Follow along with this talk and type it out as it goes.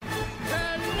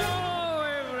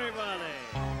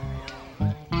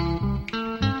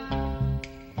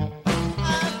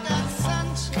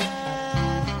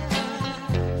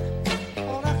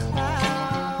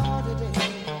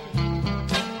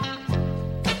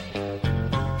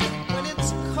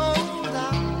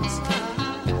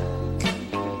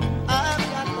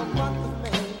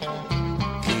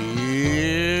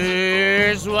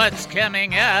what's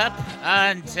coming up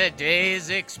on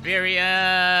today's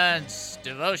experience.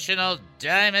 Devotional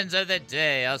Diamonds of the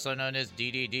Day, also known as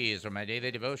DDDs, where my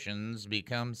daily devotions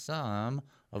become some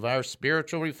of our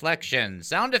spiritual reflections.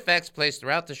 Sound effects placed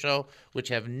throughout the show which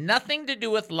have nothing to do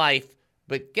with life,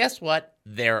 but guess what?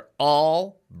 They're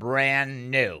all brand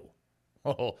new.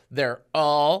 Oh, they're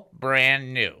all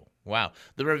brand new. Wow.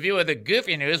 The review of the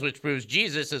Goofy News, which proves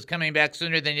Jesus is coming back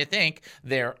sooner than you think,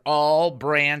 they're all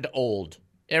brand old.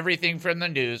 Everything from the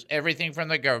news, everything from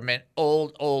the government,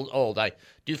 old, old, old. I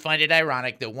do find it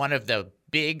ironic that one of the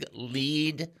big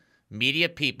lead media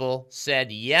people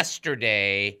said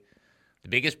yesterday, the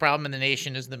biggest problem in the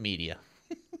nation is the media.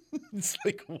 It's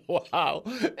like, wow.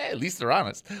 At least they're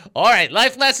honest. All right,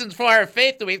 life lessons for our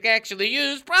faith that we can actually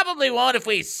use. Probably won't if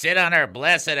we sit on our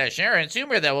blessed assurance.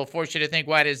 Humor that will force you to think,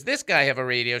 why does this guy have a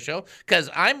radio show? Because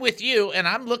I'm with you, and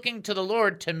I'm looking to the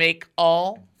Lord to make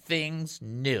all things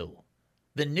new.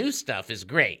 The new stuff is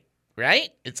great, right?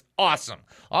 It's awesome.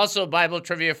 Also, Bible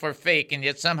trivia for fake and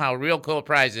yet somehow real cool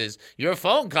prizes, your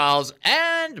phone calls,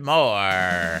 and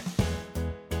more.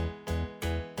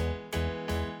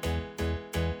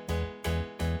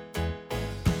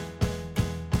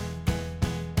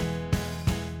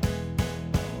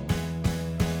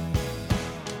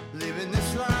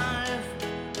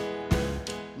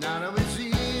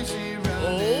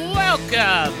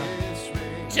 Welcome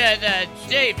to the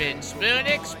David Spoon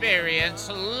Experience,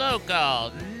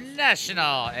 local,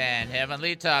 national, and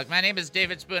heavenly talk. My name is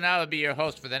David Spoon. I will be your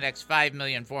host for the next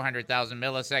 5,400,000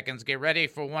 milliseconds. Get ready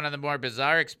for one of the more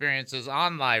bizarre experiences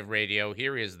on live radio.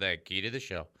 Here is the key to the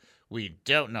show. We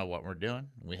don't know what we're doing.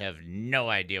 We have no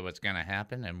idea what's going to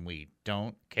happen, and we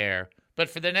don't care. But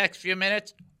for the next few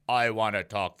minutes, I want to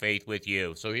talk faith with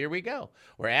you. So here we go.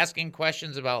 We're asking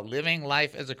questions about living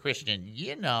life as a Christian.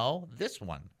 You know, this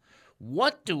one.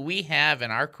 What do we have in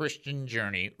our Christian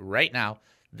journey right now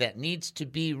that needs to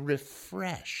be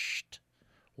refreshed?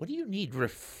 What do you need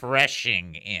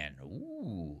refreshing in?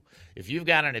 Ooh. If you've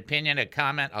got an opinion, a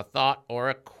comment, a thought,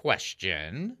 or a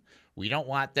question, we don't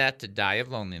want that to die of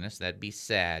loneliness. That'd be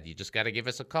sad. You just got to give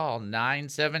us a call,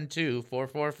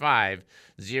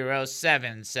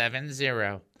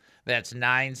 972-445-0770. That's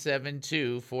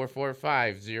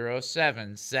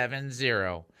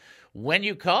 972-445-0770. When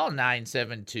you call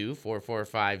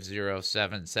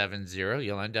 972-445-0770,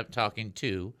 you'll end up talking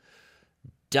to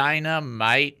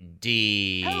Dynamite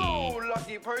D. Hello,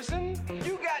 lucky person.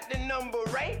 You got the number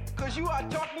right, because you are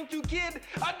talking to Kid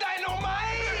a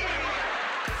Dynamite.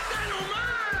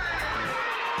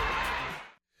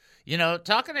 You know,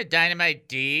 talking to Dynamite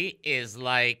D is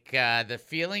like the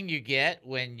feeling you get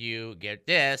when you get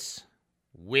this.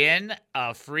 Win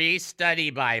a free study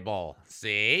Bible.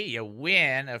 See, you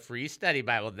win a free study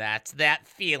Bible. That's that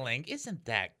feeling. Isn't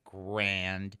that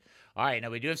grand? All right, now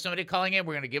we do have somebody calling in.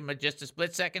 We're going to give them just a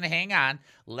split second to hang on.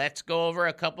 Let's go over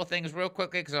a couple things real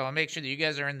quickly because I want to make sure that you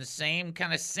guys are in the same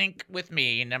kind of sync with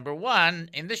me. Number one,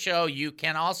 in the show, you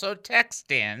can also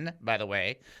text in, by the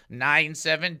way,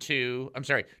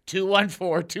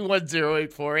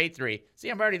 214-210-8483. See,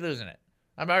 I'm already losing it.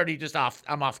 I'm already just off.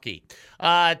 I'm off key.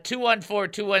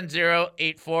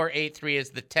 214-210-8483 is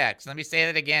the text. Let me say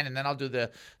that again, and then I'll do the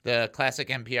classic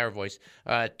NPR voice.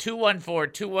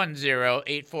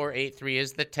 214-210-8483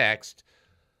 is the text.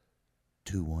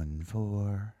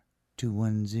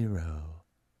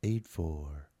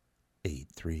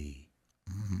 214-210-8483.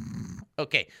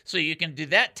 Okay, so you can do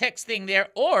that text thing there,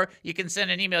 or you can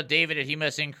send an email,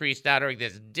 david@hemustincrease.org.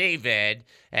 That's David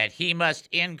at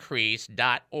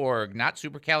hemustincrease.org. Not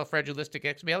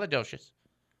supercalifragilisticexpialidocious.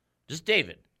 Just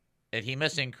David at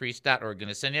hemustincrease.org. Going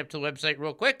to send you up to the website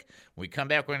real quick. When we come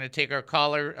back, we're going to take our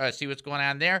caller, see what's going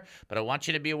on there. But I want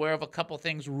you to be aware of a couple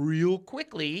things real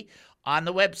quickly. On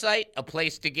the website, a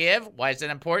place to give. Why is that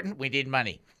important? We need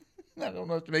money. I don't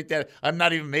know if to make that. I'm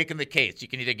not even making the case. You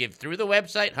can either give through the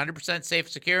website, 100% safe,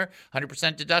 secure,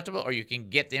 100% deductible, or you can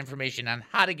get the information on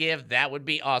how to give. That would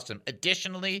be awesome.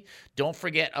 Additionally, don't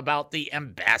forget about the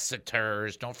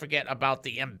ambassadors. Don't forget about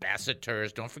the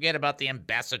ambassadors. Don't forget about the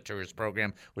ambassadors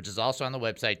program, which is also on the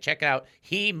website. Check out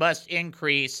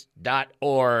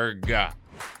hemustincrease.org.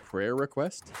 Prayer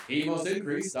request?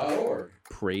 HeMustIncrease.org.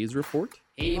 Praise report?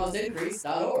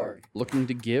 HeMustIncrease.org. Looking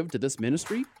to give to this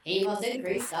ministry?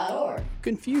 HeMustIncrease.org.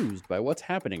 Confused by what's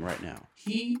happening right now?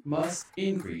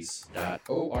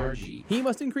 HeMustIncrease.org.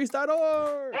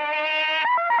 HeMustIncrease.org.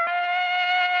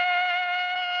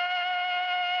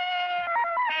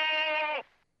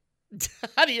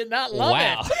 How do you not love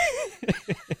it? Wow.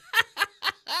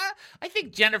 I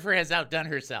think Jennifer has outdone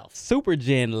herself. Super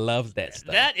Jen loves that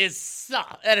stuff. That is so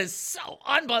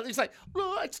unbelievable. It's like,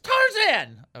 oh, it's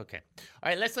Tarzan. Okay.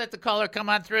 All right, let's let the caller come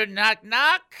on through. Knock,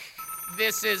 knock.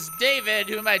 This is David.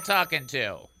 Who am I talking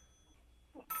to?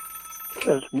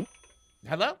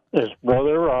 Hello? It's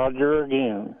Brother Roger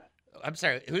again. I'm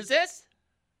sorry. Who's this?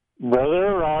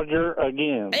 Brother Roger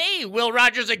again. Hey, Will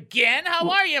Rogers again. How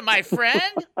are you, my friend?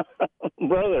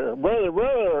 Brother.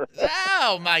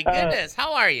 Oh, my goodness.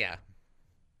 How are you?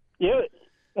 Yeah.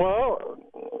 Well,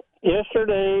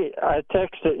 yesterday I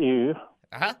texted you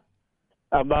Uh-huh.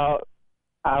 about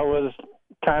I was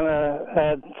kind of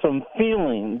had some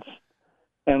feelings,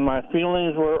 and my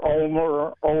feelings were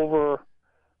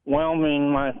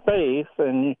overwhelming my faith,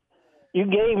 and you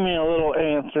gave me a little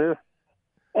answer,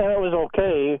 and it was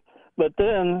okay. But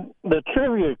then the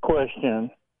trivia question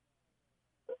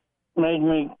made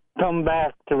me come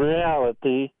back to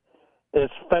reality.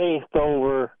 It's faith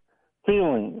over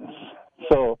feelings.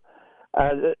 So,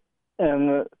 the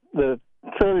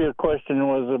trivia question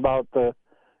was about the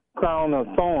crown of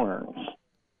thorns,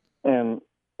 and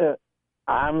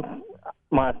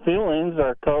my feelings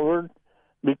are covered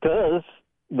because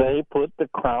they put the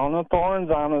crown of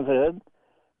thorns on his head,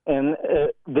 and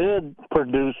it did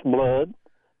produce blood,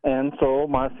 and so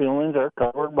my feelings are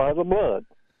covered by the blood.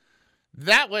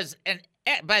 That was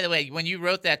by the way, when you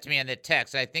wrote that to me in the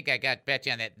text, I think I got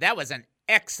Betty on that. That was an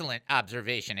excellent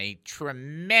observation, a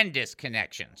tremendous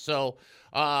connection. So,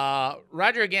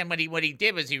 Roger, again, what he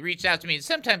did was he reached out to me. And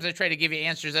sometimes I try to give you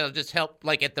answers that'll just help,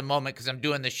 like at the moment, because I'm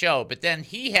doing the show. But then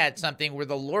he had something where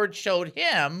the Lord showed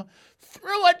him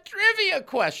through a trivia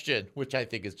question, which I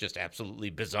think is just absolutely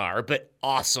bizarre, but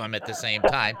awesome at the same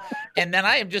time. And then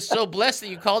I am just so blessed that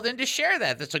you called in to share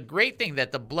that. That's a great thing,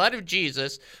 that the blood of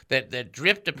Jesus that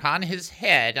dripped upon his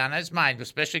head, on his mind,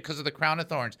 especially because of the crown of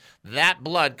thorns, that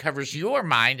blood covers your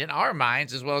mind and our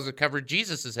minds as well as it covered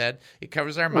Jesus' head. It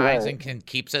covers our minds and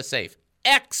keeps us safe.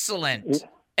 Excellent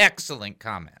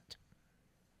comment.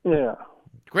 Yeah.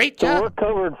 Great So job. we're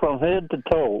covered from head to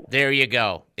toe. There you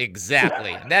go.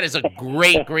 Exactly. And that is a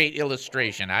great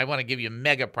illustration. I want to give you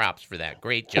mega props for that.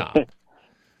 Great job.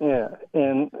 Yeah,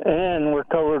 and we're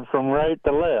covered from right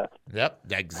to left. Yep,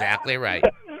 exactly right.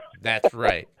 That's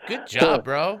right. Good job,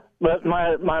 bro. But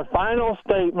my final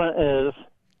statement is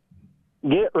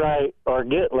get right or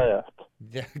get left.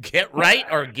 Get right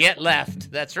or get left.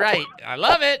 That's right. I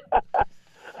love it.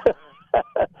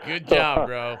 Good job,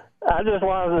 bro. I just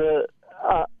wanted to.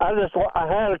 I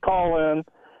had to call in.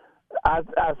 I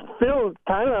feel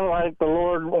kind of like the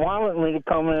Lord wanted me to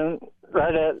come in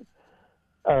right at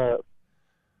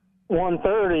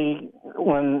 1:30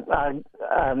 when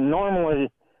I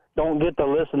normally don't get to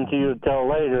listen to you until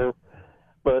later,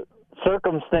 but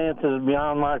circumstances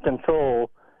beyond my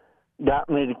control got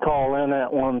me to call in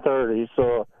at 1:30.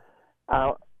 So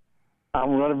I'm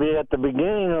going to be at the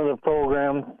beginning of the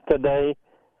program today,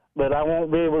 but I won't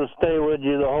be able to stay with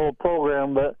you the whole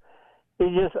program. But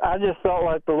I just felt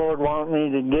like the Lord wanted me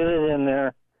to get it in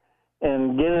there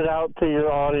and get it out to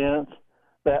your audience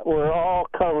that we're all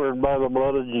covered by the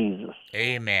blood of Jesus.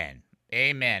 Amen.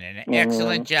 Amen. An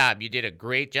excellent job. You did a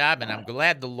great job, and I'm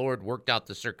glad the Lord worked out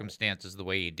the circumstances the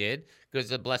way he did, because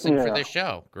it's a blessing for this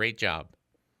show. Great job.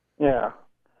 Yeah.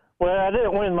 Well, I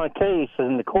didn't win my case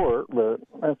in the court, but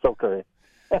that's okay.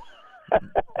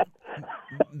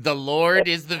 The Lord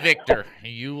is the victor.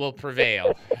 You will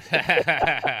prevail.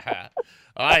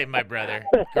 All right, my brother.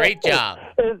 Great job.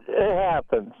 It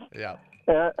happens. Yeah.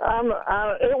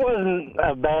 It wasn't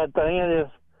a bad thing.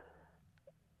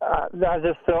 I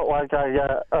just felt like I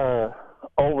got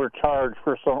overcharged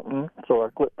for something, so I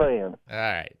quit paying. All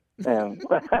right. And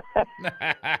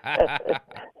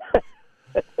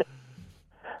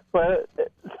but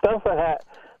stuff that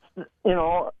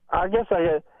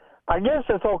I guess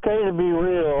it's okay to be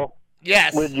real.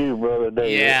 Yes. With you, Brother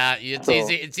David. Yeah, it's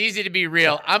easy. It's easy to be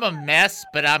real. I'm a mess,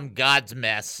 but I'm God's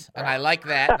mess, and I like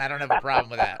that, and I don't have a problem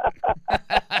with that.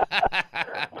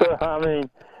 So, I mean,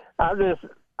 I just,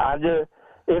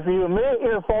 if you admit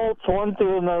your faults one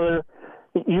to another,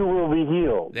 you will be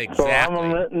healed. Exactly. So I'm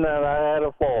admitting that I had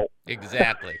a fault.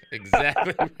 Exactly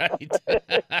right.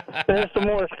 There's some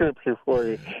more scripture for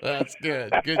you. That's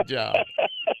good. Good job.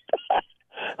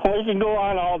 We can go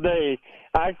on all day.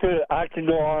 I could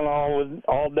go on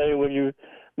all day with you,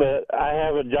 but I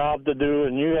have a job to do,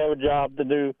 and you have a job to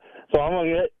do. So I'm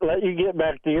gonna let you get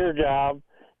back to your job,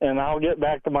 and I'll get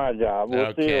back to my job.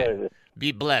 We'll see you later.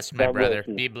 Be blessed, my brother.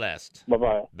 Be blessed.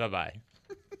 Bye-bye. Bye-bye.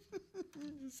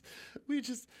 You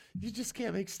just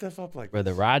can't make stuff up like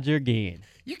Brother Roger again.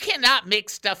 You cannot make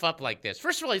stuff up like this.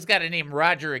 First of all, he's got a name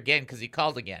Roger again because he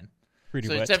called again. Pretty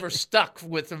so much. it's ever stuck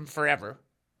with him forever.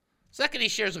 Second, he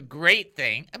shares a great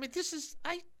thing. I mean, It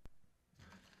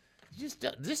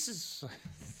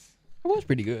was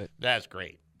pretty good. That's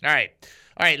great. All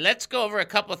right, let's go over a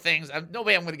couple of things. No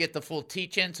way I'm going to get the full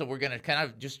teach-in, so we're going to kind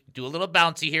of just do a little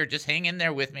bouncy here. Just hang in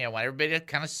there with me. I want everybody to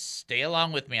kind of stay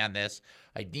along with me on this.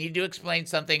 I need to explain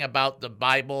something about the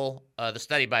Bible, the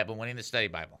study Bible, winning the study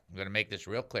Bible. I'm going to make this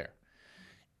real clear.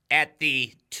 At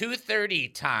the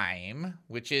 2:30 time,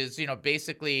 which is,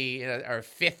 basically our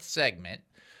fifth segment,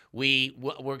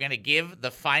 we're going to give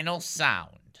the final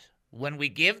sound. When we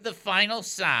give the final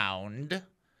sound,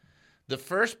 the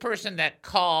first person that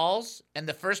calls and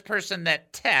the first person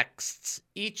that texts,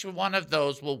 each one of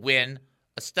those will win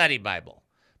a study Bible.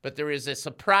 But there is a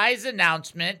surprise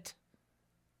announcement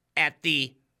at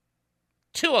the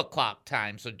 2 o'clock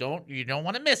time, so you don't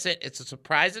want to miss it. It's a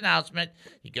surprise announcement.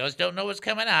 You guys don't know what's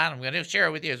coming on. I'm going to share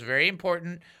it with you. It's very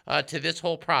important to this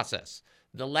whole process.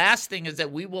 The last thing is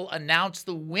that we will announce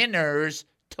the winners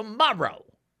tomorrow.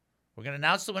 We're going to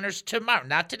announce the winners tomorrow,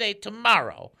 not today,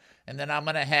 tomorrow. And then I'm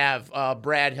going to have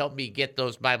Brad help me get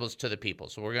those Bibles to the people.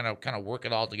 So we're going to kind of work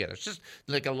it all together. It's just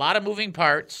like a lot of moving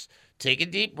parts. Take a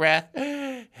deep breath.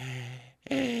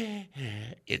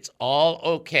 It's all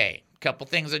okay. A couple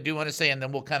things I do want to say, and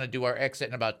then we'll kind of do our exit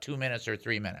in about 2 minutes or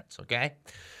 3 minutes, okay?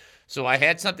 So I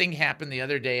had something happen the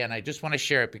other day, and I just want to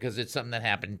share it because it's something that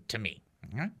happened to me.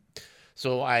 Okay?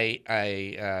 So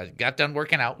I got done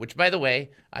working out, which, by the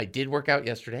way, I did work out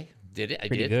yesterday. Did it? I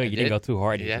Pretty did. good. I You did. didn't go too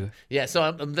hard. Yeah. Did you? Yeah. So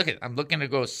I'm looking to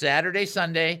go Saturday,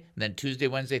 Sunday, and then Tuesday,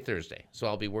 Wednesday, Thursday. So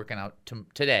I'll be working out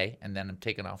today, and then I'm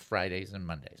taking off Fridays and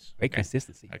Mondays. Great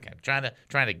consistency. Okay, I'm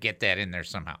trying to get that in there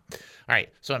somehow. All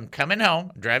right, so I'm coming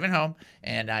home, driving home,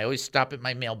 and I always stop at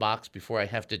my mailbox before I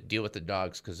have to deal with the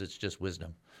dogs because it's just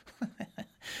wisdom.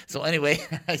 So anyway,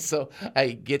 so I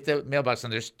get the mailbox,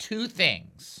 and there's two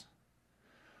things.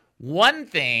 One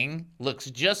thing looks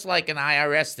just like an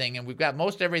IRS thing, and we've got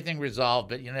most everything resolved,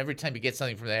 but every time you get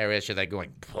something from the IRS, you're like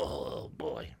going, oh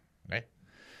boy, right?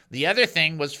 The other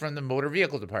thing was from the motor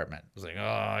vehicle department. It was like, oh,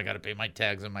 I got to pay my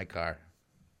tags on my car.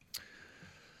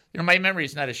 My memory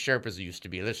is not as sharp as it used to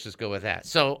be. Let's just go with that.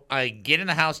 So I get in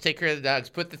the house, take care of the dogs,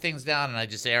 put the things down, and I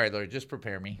just say, all right, Lord, just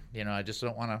prepare me. I just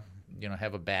don't want to,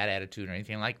 have a bad attitude or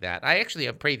anything like that. I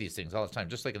pray these things all the time,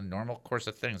 just like in the normal course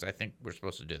of things. I think we're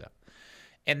supposed to do that.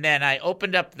 And then I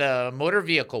opened up the motor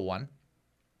vehicle one,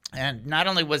 and not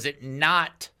only was it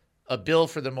not a bill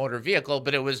for the motor vehicle,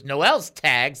 but it was Noel's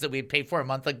tags that we paid for a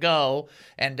month ago,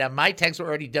 and my tags were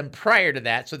already done prior to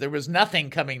that, so there was nothing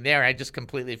coming there. I just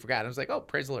completely forgot. I was like, oh,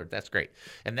 praise the Lord, that's great.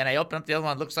 And then I opened up the other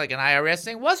one. It looks like an IRS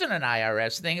thing. It wasn't an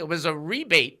IRS thing. It was a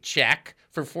rebate check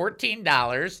for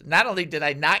 $14. Not only did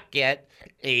I not get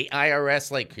a IRS,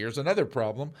 like, here's another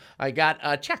problem, I got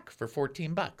a check for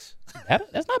 $14.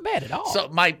 That's not bad at all. So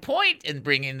my point in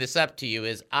bringing this up to you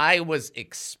is I was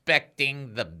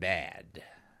expecting the bad.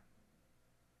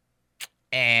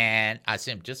 And I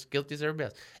said, I'm just guilty as everybody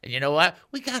else. And you know what?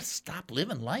 We got to stop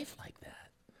living life like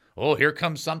that. Oh, here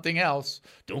comes something else.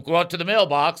 Don't go out to the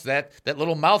mailbox. That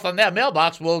little mouth on that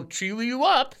mailbox will chew you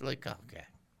up. Like, okay.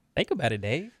 Think about it,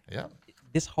 Dave. Yeah.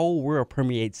 This whole world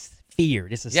permeates fear.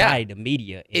 This society, the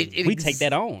media. And we take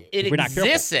that on. It We're not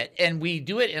exists, careful. and we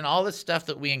do it in all the stuff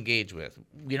that we engage with.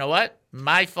 You know what?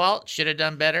 My fault. Should have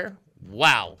done better.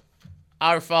 Wow.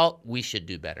 Our fault. We should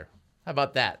do better. How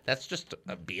about that? That's just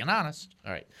being honest.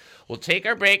 All right. We'll take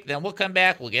our break. Then we'll come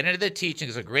back. We'll get into the teaching.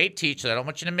 It's a great teach, so I don't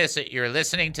want you to miss it. You're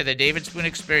listening to the David Spoon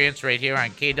Experience right here on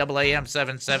KAAM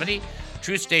 770.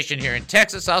 True station here in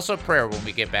Texas. Also prayer when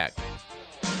we get back.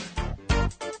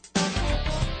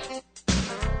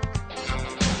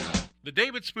 The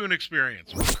David Spoon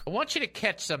Experience. I want you to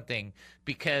catch something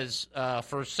because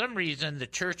for some reason the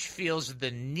church feels the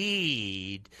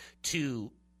need to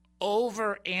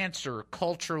over-answer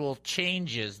cultural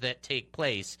changes that take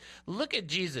place. Look at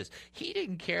Jesus. He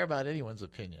didn't care about anyone's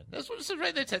opinion. That's what it says right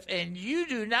in the text. And you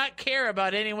do not care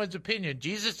about anyone's opinion.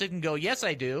 Jesus didn't go, yes,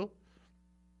 I do.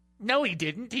 No, he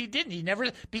didn't. He didn't. He never,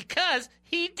 because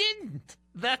he didn't.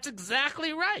 That's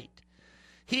exactly right.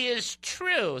 He is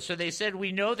true. So they said,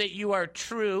 we know that you are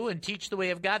true and teach the way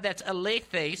of God. That's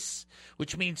aletheis,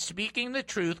 which means speaking the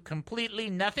truth, completely,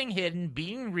 nothing hidden,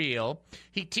 being real.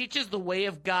 He teaches the way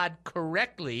of God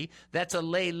correctly. That's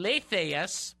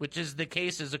aletheis, which is the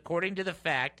case is according to the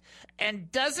fact,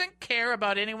 and doesn't care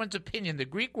about anyone's opinion. The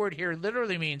Greek word here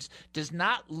literally means does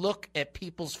not look at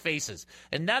people's faces.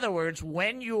 In other words,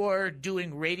 when you're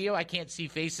doing radio, I can't see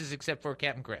faces except for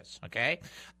Captain Chris, okay?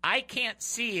 I can't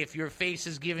see if your face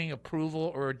is giving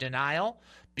approval or denial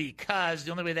because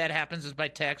the only way that happens is by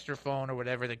text or phone or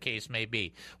whatever the case may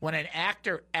be. When an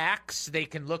actor acts, they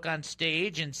can look on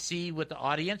stage and see with the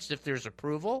audience if there's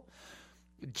approval.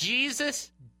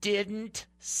 Jesus didn't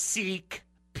seek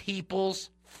people's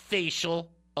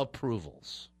facial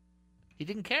approvals. He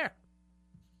didn't care.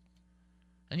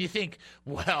 And you think,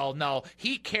 well, no,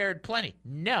 he cared plenty.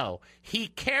 No, he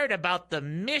cared about the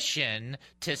mission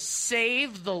to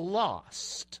save the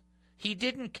lost. He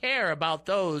didn't care about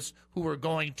those who were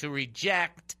going to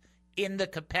reject in the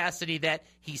capacity that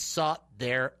he sought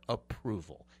their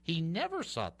approval. He never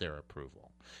sought their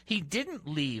approval. He didn't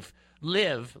live,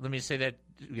 let me say that,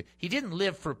 he didn't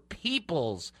live for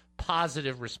people's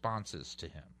positive responses to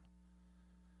him.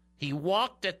 He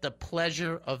walked at the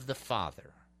pleasure of the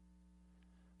Father.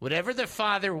 Whatever the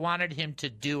Father wanted him to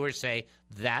do or say,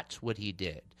 that's what he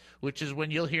did, which is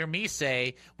when you'll hear me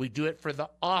say we do it for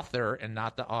the author and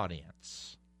not the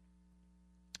audience.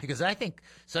 Because I think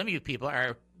some of you people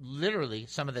are literally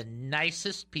some of the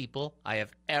nicest people I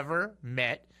have ever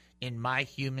met in my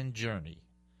human journey,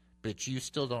 but you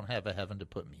still don't have a heaven to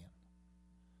put me in.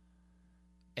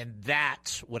 And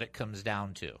that's what it comes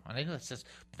down to. And I know it says,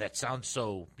 that sounds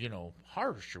so,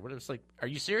 harsh or whatever. It's like, are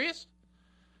you serious?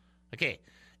 Okay.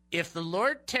 If the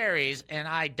Lord tarries and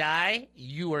I die,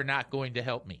 you are not going to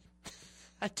help me.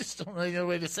 I just don't really know a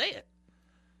way to say it.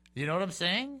 You know what I'm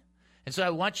saying? And so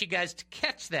I want you guys to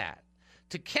catch that.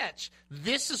 To catch,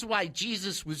 this is why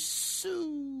Jesus was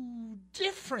so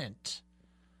different.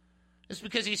 It's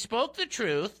because he spoke the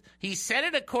truth. He said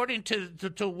it according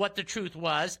to what the truth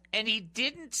was, and he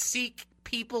didn't seek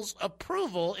people's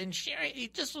approval in sharing. He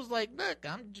just was like, look,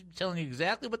 I'm telling you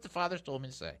exactly what the Father's told me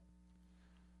to say.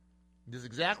 This is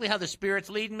exactly how the Spirit's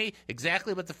leading me,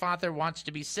 exactly what the Father wants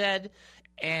to be said.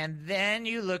 And then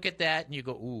you look at that and you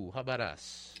go, ooh, how about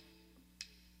us?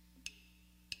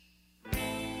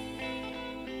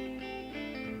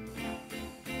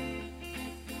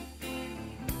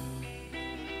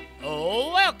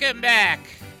 Oh, welcome back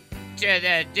to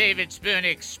the David Spoon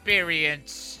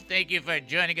Experience. Thank you for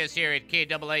joining us here at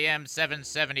KAAM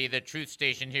 770, the truth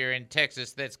station here in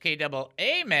Texas. That's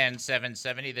KAAM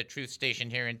 770, the truth station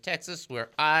here in Texas,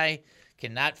 where I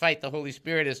cannot fight the Holy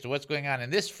Spirit as to what's going on in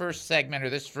this first segment or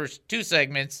this first two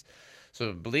segments.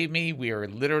 So believe me, we are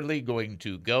literally going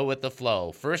to go with the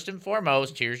flow. First and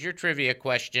foremost, here's your trivia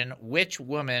question. Which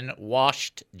woman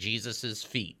washed Jesus'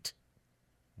 feet?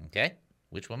 Okay?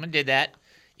 Which woman did that?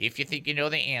 If you think you know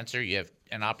the answer, you have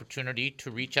an opportunity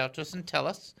to reach out to us and tell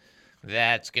us.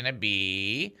 That's going to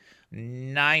be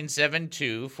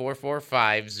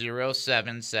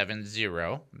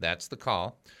 972-445-0770. That's the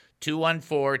call.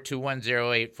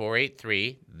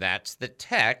 214-210-8483. That's the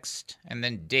text. And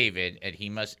then David at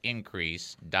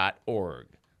hemustincrease.org.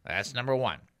 That's number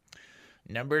one.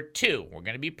 Number two, we're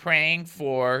going to be praying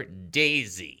for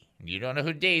Daisy. You don't know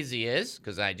who Daisy is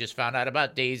because I just found out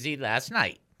about Daisy last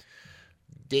night.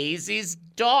 Daisy's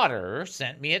daughter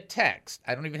sent me a text.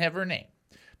 I don't even have her name.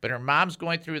 But her mom's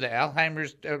going through the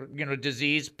Alzheimer's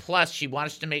disease. Plus, she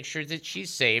wants to make sure that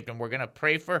she's saved. And we're going to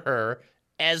pray for her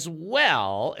as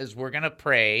well as we're going to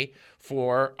pray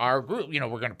for our group. We're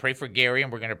going to pray for Gary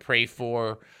and we're going to pray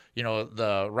for,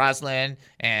 the Rosalind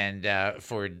and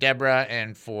for Deborah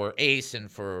and for Ace and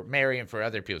for Mary and for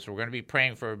other people. So we're going to be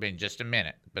praying for her in just a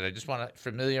minute. But I just want to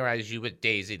familiarize you with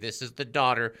Daisy. This is the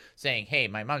daughter saying, hey,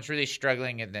 my mom's really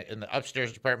struggling in the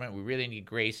upstairs department. We really need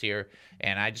grace here.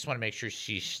 And I just want to make sure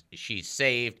she's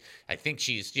saved. I think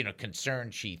she's,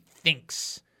 concerned. She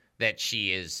thinks that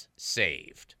she is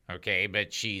saved, okay?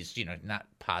 But she's, not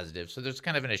positive. So there's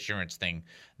kind of an assurance thing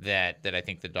that I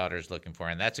think the daughter is looking for,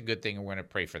 and that's a good thing, and we're going to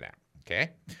pray for that,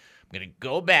 okay? I'm going to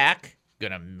go back,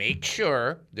 going to make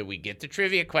sure that we get the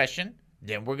trivia question,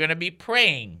 then we're going to be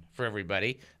praying for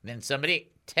everybody, then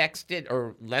somebody texted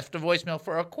or left a voicemail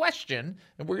for a question,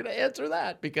 and we're going to answer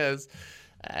that because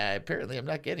apparently I'm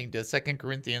not getting to 2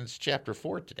 Corinthians chapter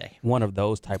 4 today. One of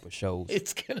those type of shows.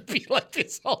 It's going to be like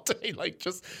this all day. Like,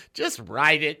 just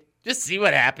write it. Just see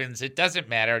what happens. It doesn't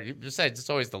matter. Besides, it's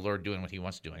always the Lord doing what he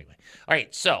wants to do anyway. All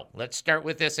right, so let's start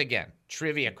with this again.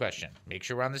 Trivia question. Make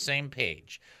sure we're on the same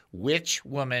page. Which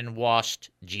woman washed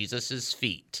Jesus'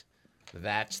 feet?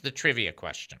 That's the trivia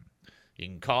question. You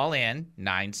can call in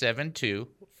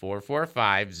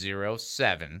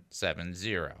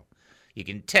 972-445-0770. You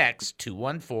can text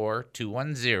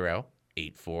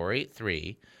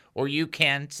 214-210-8483, or you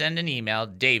can send an email,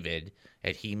 David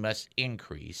at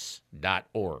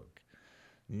hemustincrease.org.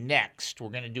 Next, we're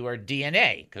going to do our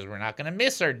DNA, because we're not going to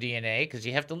miss our DNA, because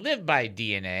you have to live by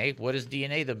DNA. What is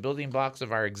DNA? The building blocks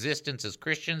of our existence as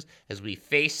Christians as we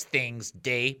face things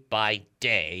day by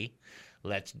day.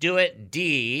 Let's do it.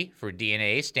 D for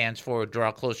DNA stands for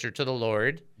draw closer to the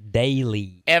Lord.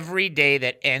 Daily. Every day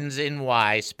that ends in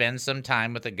Y, spend some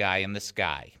time with a guy in the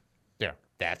sky. There,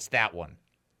 that's that one.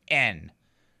 N,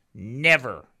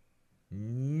 never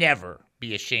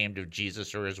be ashamed of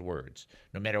Jesus or his words,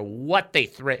 no matter what they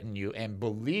threaten you. And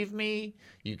believe me,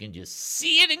 you can just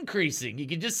see it increasing. You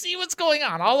can just see what's going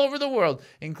on all over the world,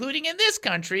 including in this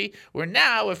country, where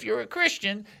now, if you're a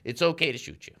Christian, it's okay to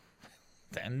shoot you.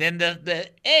 And then the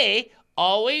A,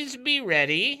 always be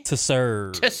ready To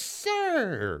serve.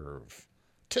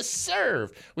 To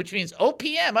serve, which means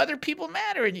OPM, other people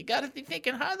matter. And you got to be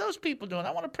thinking, how are those people doing?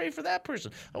 I want to pray for that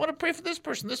person. I want to pray for this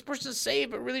person. This person's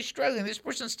saved but really struggling. This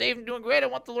person's saved and doing great. I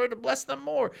want the Lord to bless them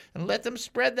more and let them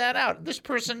spread that out. This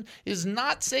person is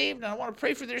not saved, and I want to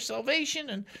pray for their salvation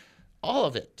and all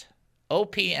of it.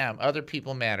 OPM, other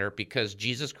people matter, because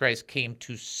Jesus Christ came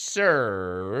to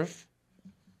serve,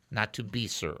 not to be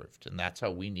served. And that's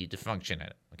how we need to function in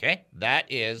it. Okay?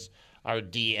 That is our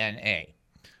DNA.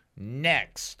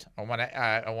 Next, I want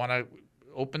to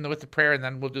open with the prayer, and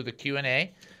then we'll do the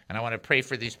Q&A. And I want to pray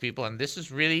for these people. And this is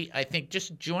really, I think,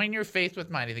 just join your faith with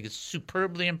mine. I think it's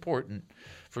superbly important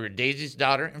for Daisy's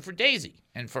daughter and for Daisy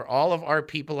and for all of our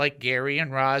people like Gary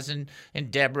and Roz and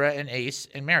Deborah and Ace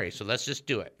and Mary. So let's just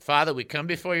do it. Father, we come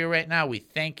before you right now. We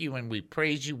thank you and we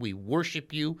praise you. We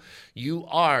worship you. You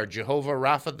are Jehovah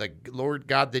Rapha, the Lord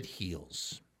God that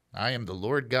heals. I am the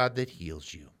Lord God that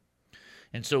heals you.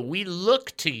 And so we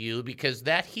look to you because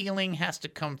that healing has to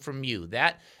come from you.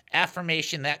 That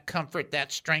affirmation, that comfort,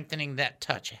 that strengthening, that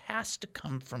touch has to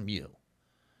come from you.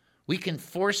 We can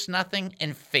force nothing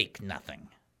and fake nothing.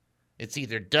 It's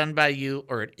either done by you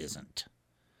or it isn't.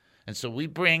 And so we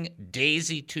bring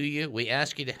Daisy to you. We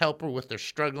ask you to help her with her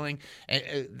struggling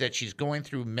that she's going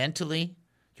through mentally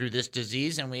through this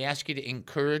disease. And we ask you to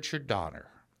encourage her daughter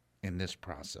in this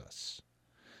process.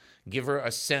 Give her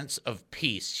a sense of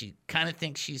peace. She kind of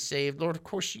thinks she's saved. Lord, of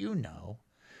course you know.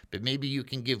 But maybe you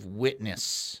can give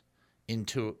witness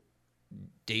into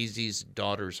Daisy's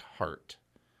daughter's heart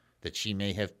that she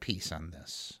may have peace on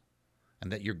this.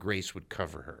 And that your grace would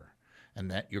cover her.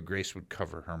 And that your grace would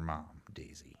cover her mom,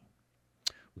 Daisy.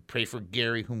 We pray for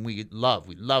Gary, whom we love.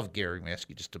 We love Gary. We ask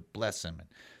you just to bless him and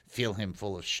fill him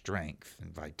full of strength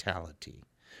and vitality.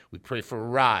 We pray for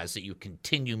Roz, that you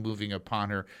continue moving upon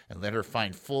her and let her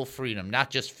find full freedom, not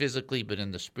just physically, but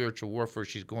in the spiritual warfare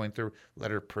she's going through.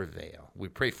 Let her prevail. We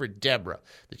pray for Deborah,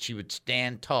 that she would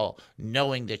stand tall,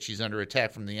 knowing that she's under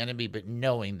attack from the enemy, but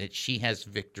knowing that she has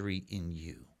victory in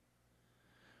you.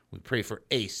 We pray for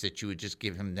Ace, that you would just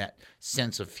give him that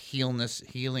sense of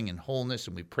healing and wholeness.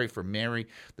 And we pray for Mary,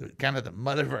 kind of the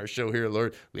mother of our show here,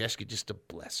 Lord. We ask you just to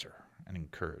bless her and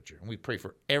encourage her. And we pray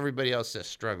for everybody else that's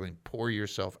struggling. Pour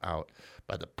yourself out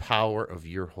by the power of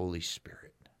your Holy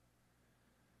Spirit.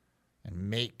 And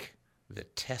make the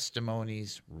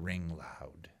testimonies ring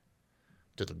loud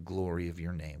to the glory of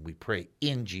your name. We pray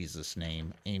in Jesus'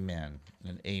 name. Amen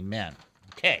and amen.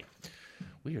 Okay.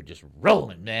 We are just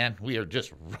rolling, man. We are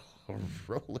just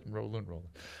rolling.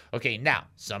 Okay, now,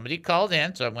 somebody called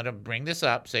in, so I'm going to bring this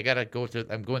up. So I got to go through,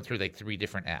 I'm going through like 3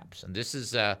 different apps. And this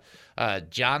is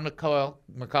John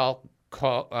McCall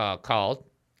called.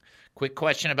 Quick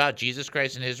question about Jesus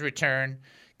Christ and his return.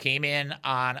 Came in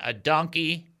on a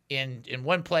donkey in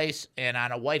one place and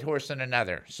on a white horse in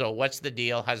another. So what's the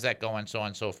deal? How's that going? So on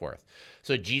and so forth.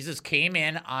 So Jesus came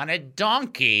in on a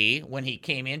donkey when he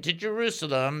came into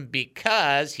Jerusalem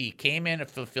because he came in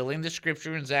fulfilling the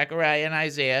scripture in Zechariah and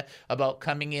Isaiah about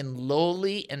coming in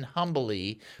lowly and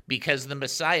humbly, because the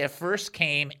Messiah first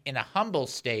came in a humble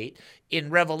state.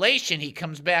 In Revelation, he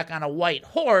comes back on a white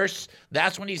horse.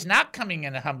 That's when he's not coming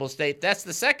in a humble state. That's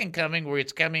the second coming, where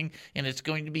it's coming and it's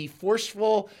going to be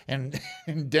forceful and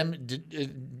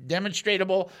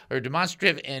demonstrable or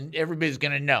demonstrative, and everybody's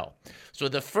going to know. So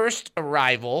the first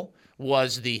arrival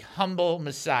was the humble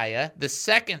Messiah. The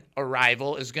second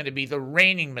arrival is going to be the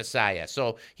reigning Messiah.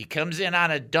 So he comes in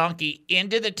on a donkey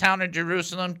into the town of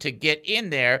Jerusalem to get in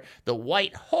there. The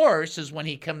white horse is when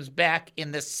he comes back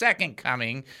in the second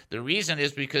coming. The reason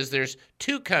is because there's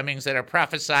 2 comings that are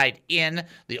prophesied in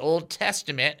the Old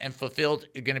Testament and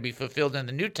going to be fulfilled in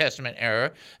the New Testament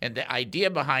era. And the idea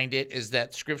behind it is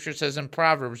that Scripture says in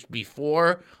Proverbs,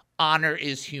 before honor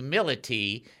is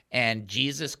humility, and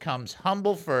Jesus comes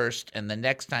humble first, and the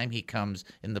next time he comes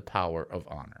in the power of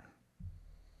honor.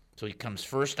 So he comes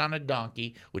first on a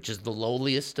donkey, which is the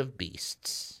lowliest of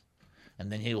beasts, and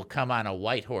then he will come on a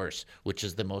white horse, which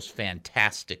is the most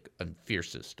fantastic and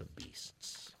fiercest of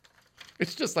beasts.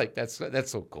 It's just like, that's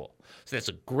so cool. So that's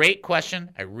a great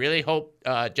question. I really hope,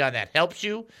 John, that helps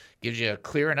you, gives you a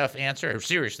clear enough answer. Or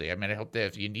seriously, I mean, I hope that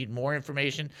if you need more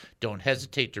information, don't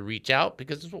hesitate to reach out,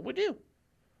 because it's what we do.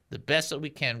 The best that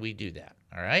we can, we do that.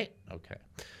 All right? Okay.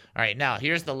 All right, now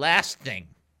here's the last thing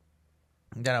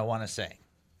that I want to say.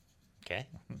 Okay?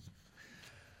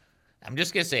 I'm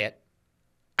just going to say it.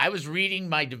 I was reading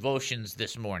my devotions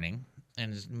this morning,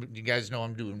 and you guys know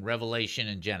I'm doing Revelation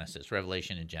and Genesis.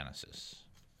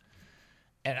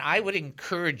 And I would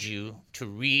encourage you to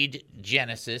read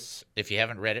Genesis if you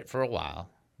haven't read it for a while,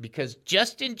 because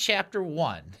just in chapter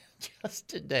 1, just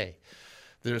today,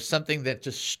 there's something that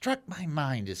just struck my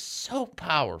mind is so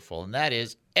powerful, and that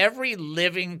is every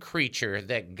living creature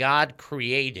that God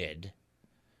created,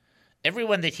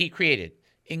 everyone that he created,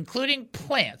 including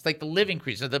plants, like the living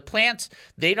creatures. The plants,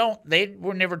 they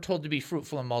were never told to be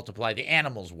fruitful and multiply. The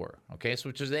animals were, okay? So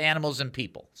which is the animals and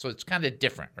people. So it's kind of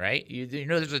different, right? You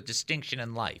know there's a distinction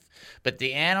in life. But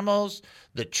the animals,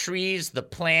 the trees, the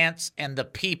plants, and the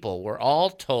people were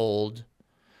all told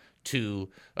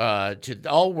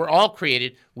were all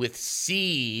created with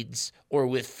seeds or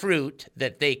with fruit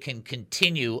that they can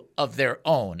continue of their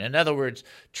own. In other words,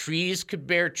 trees could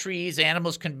bear trees,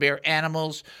 animals can bear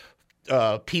animals,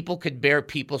 people could bear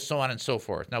people, so on and so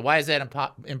forth. Now, why is that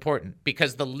important?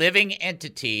 Because the living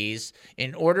entities,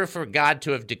 in order for God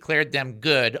to have declared them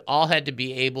good, all had to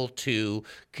be able to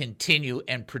continue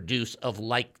and produce of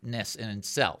likeness in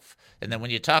itself. And then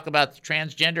when you talk about the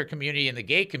transgender community and the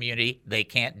gay community, they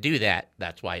can't do that.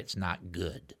 That's why it's not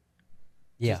good.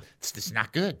 Yeah. It's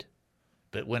not good.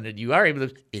 But when you are able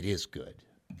to, it is good.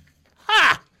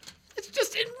 Ha! It's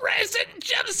just in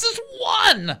Genesis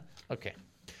 1. Okay.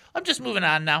 I'm just moving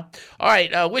on now. All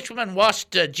right, which woman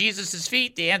washed Jesus'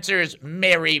 feet? The answer is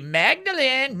Mary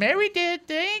Magdalene. Mary did.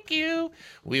 Thank you.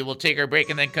 We will take our break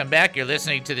and then come back. You're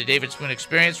listening to the David Spoon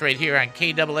Experience right here on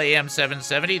KAAM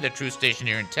 770, the true station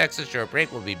here in Texas. Short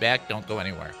break. We'll be back. Don't go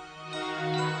anywhere.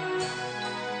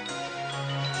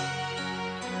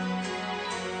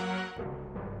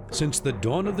 Since the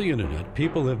dawn of the internet,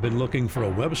 people have been looking for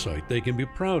a website they can be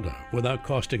proud of without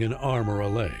costing an arm or a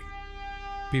leg.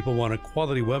 People want a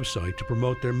quality website to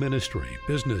promote their ministry,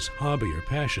 business, hobby, or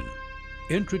passion.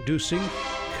 Introducing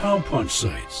Cowpunch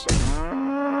Sites.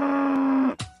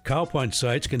 Cowpunch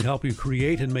Sites can help you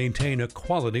create and maintain a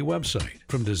quality website.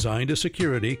 From design to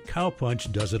security,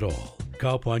 Cowpunch does it all.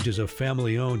 Cowpunch is a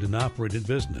family-owned and operated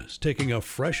business, taking a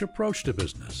fresh approach to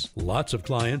business. Lots of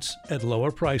clients at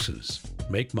lower prices.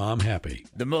 Make mom happy.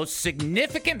 The most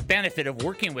significant benefit of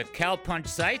working with Cowpunch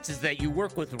Sites is that you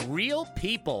work with real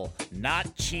people,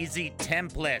 not cheesy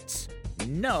templates.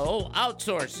 No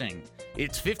outsourcing.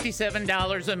 It's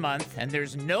 $57 a month, and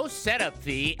there's no setup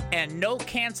fee and no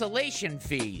cancellation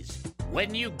fees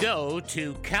when you go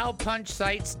to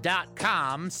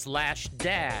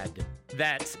cowpunchsites.com/dad.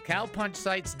 That's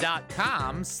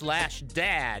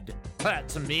cowpunchsites.com/dad.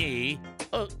 That's me.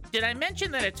 Oh, did I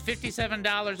mention that it's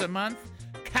 $57 a month?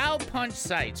 Cowpunch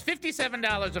Sites,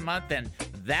 $57 a month, and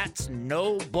that's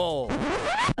no bull.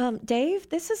 Dave,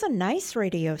 this is a nice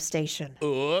radio station.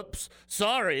 Oops,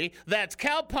 sorry. That's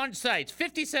Cowpunch Sites,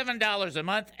 $57 a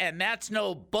month, and that's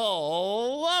no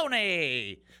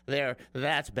baloney. There,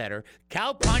 that's better.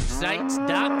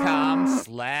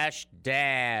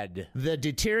 Cowpunchsites.com/dad. The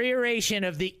deterioration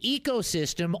of the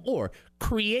ecosystem or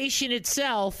creation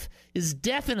itself is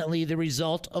definitely the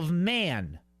result of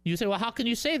man. You say, well, how can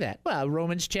you say that? Well,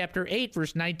 Romans chapter 8,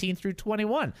 verse 19 through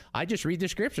 21. I just read the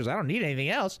scriptures. I don't need anything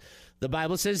else. The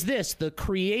Bible says this: the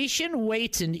creation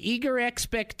waits in eager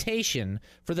expectation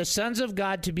for the sons of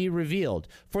God to be revealed.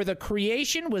 For the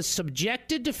creation was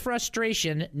subjected to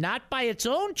frustration, not by its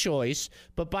own choice,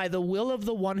 but by the will of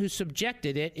the one who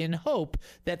subjected it, in hope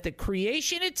that the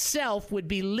creation itself would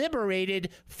be liberated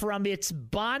from its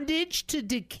bondage to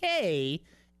decay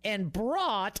and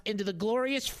brought into the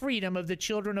glorious freedom of the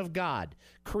children of God.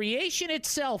 Creation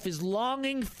itself is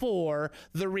longing for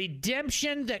the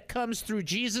redemption that comes through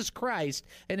Jesus Christ,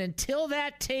 and until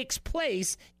that takes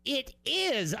place, it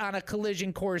is on a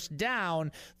collision course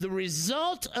down. The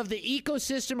result of the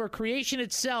ecosystem or creation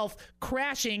itself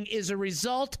crashing is a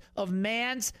result of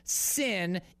man's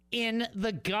sin in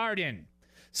the garden.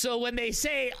 So when they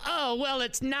say, oh, well,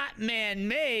 it's not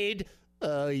man-made,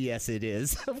 oh, yes, it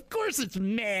is. Of course it's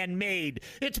man-made.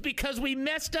 It's because we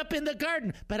messed up in the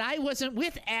garden. But I wasn't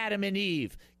with Adam and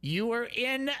Eve. You were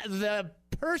in the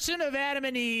person of Adam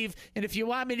and Eve. And if you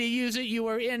want me to use it, you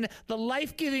were in the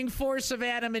life-giving force of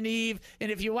Adam and Eve.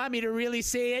 And if you want me to really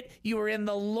say it, you were in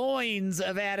the loins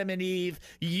of Adam and Eve.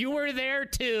 You were there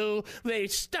too. They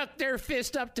stuck their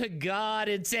fist up to God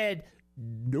and said,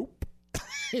 nope.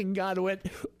 And God went,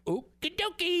 okie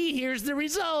dokie, here's the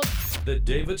result. The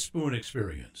David Spoon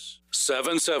Experience.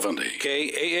 770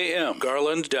 KAAM,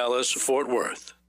 Garland, Dallas, Fort Worth.